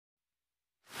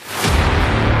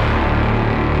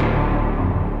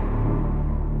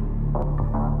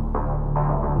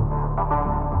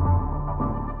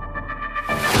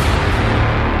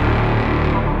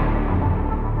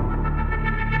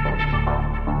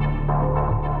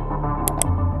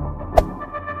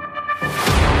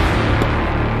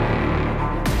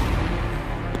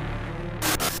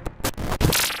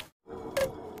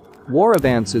War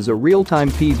Advance is a real-time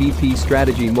PvP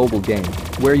strategy mobile game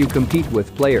where you compete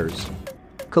with players.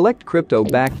 Collect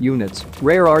crypto-backed units,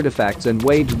 rare artifacts and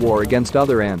wage war against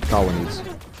other ant colonies.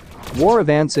 War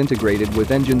Advance integrated with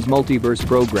Enjin's multiverse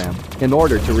program in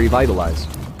order to revitalize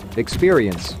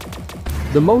experience.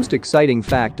 The most exciting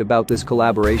fact about this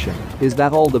collaboration is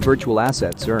that all the virtual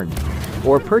assets earned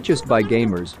or purchased by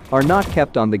gamers are not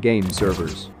kept on the game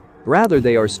servers. Rather,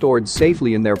 they are stored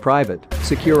safely in their private,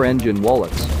 secure Enjin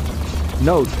wallets.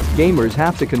 Note, gamers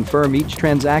have to confirm each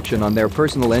transaction on their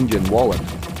personal Enjin wallet.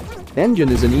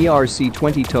 Enjin is an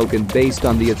ERC20 token based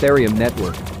on the Ethereum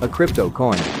network, a crypto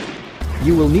coin.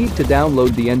 You will need to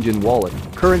download the Enjin wallet,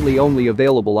 currently only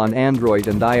available on Android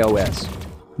and iOS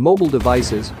mobile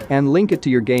devices, and link it to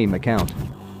your game account.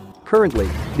 Currently,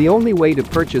 the only way to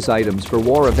purchase items for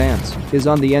War Advance is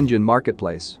on the Enjin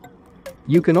marketplace.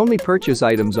 You can only purchase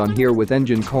items on here with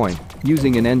Enjin coin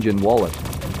using an Enjin wallet.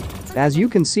 As you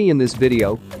can see in this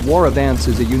video, War Advance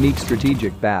is a unique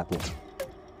strategic battle.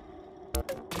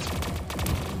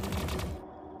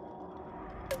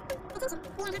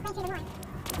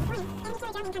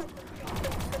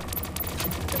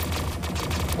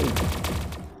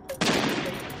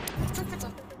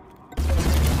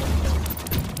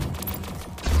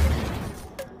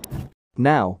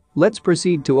 Now, let's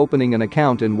proceed to opening an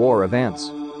account in War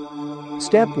Advance.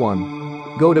 Step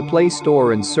 1. Go to Play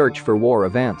Store and search for War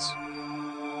Advance.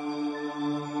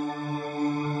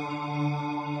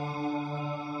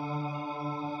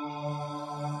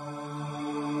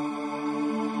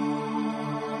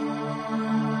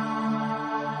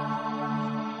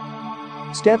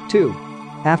 Step 2.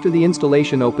 After the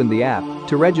installation, open the app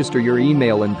to register your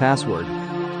email and password.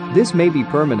 This may be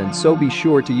permanent, so be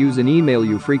sure to use an email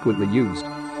you frequently used.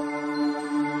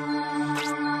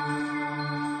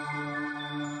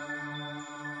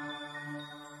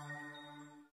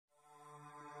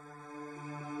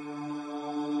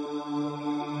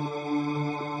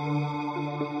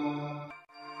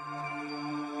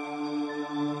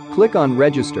 Click on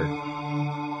Register.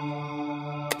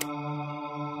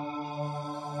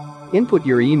 Input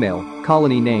your email,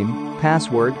 colony name,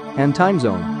 password, and time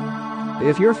zone.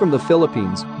 If you're from the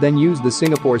Philippines, then use the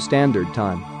Singapore Standard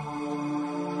Time.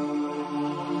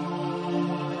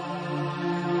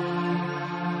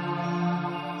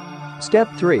 Step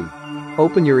 3.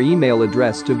 Open your email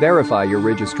address to verify your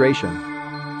registration.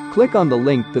 Click on the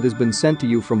link that has been sent to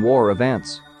you from War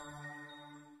Advance.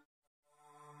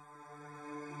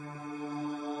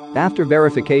 After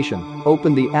verification,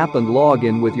 open the app and log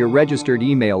in with your registered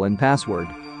email and password.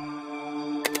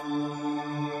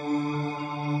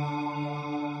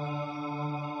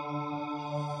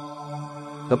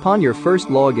 Upon your first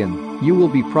login, you will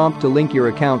be prompted to link your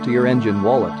account to your Enjin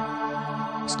wallet.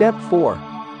 Step 4.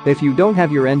 If you don't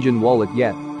have your Enjin wallet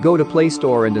yet, go to Play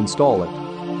Store and install it.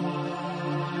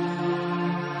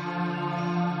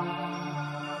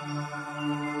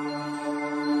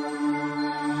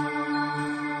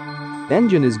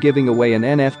 Enjin is giving away an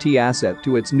NFT asset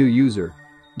to its new user.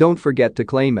 Don't forget to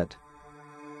claim it.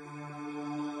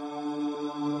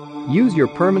 Use your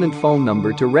permanent phone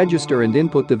number to register and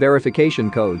input the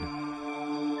verification code.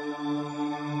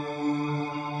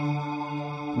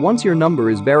 Once your number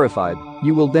is verified,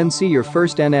 you will then see your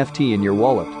first NFT in your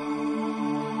wallet.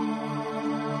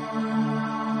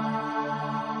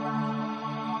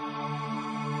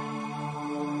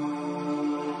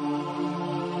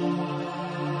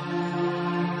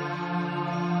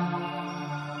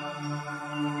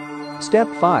 Step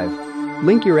 5.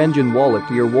 Link your Enjin wallet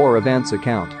to your War Advance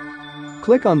account.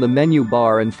 Click on the menu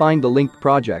bar and find the linked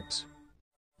projects.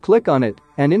 Click on it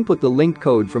and input the link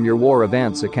code from your War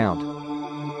Advance account.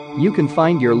 You can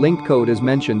find your link code as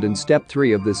mentioned in step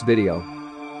 3 of this video.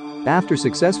 After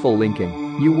successful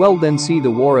linking, you will then see the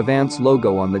War Advance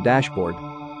logo on the dashboard.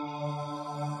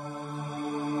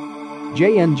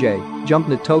 JENJ,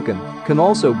 JumpNet token, can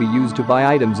also be used to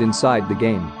buy items inside the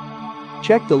game.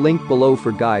 Check the link below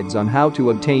for guides on how to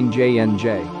obtain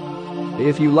JENJ.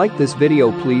 If you like this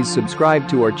video, please subscribe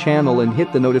to our channel and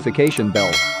hit the notification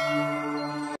bell.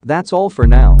 That's all for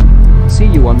now. See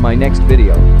you on my next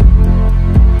video.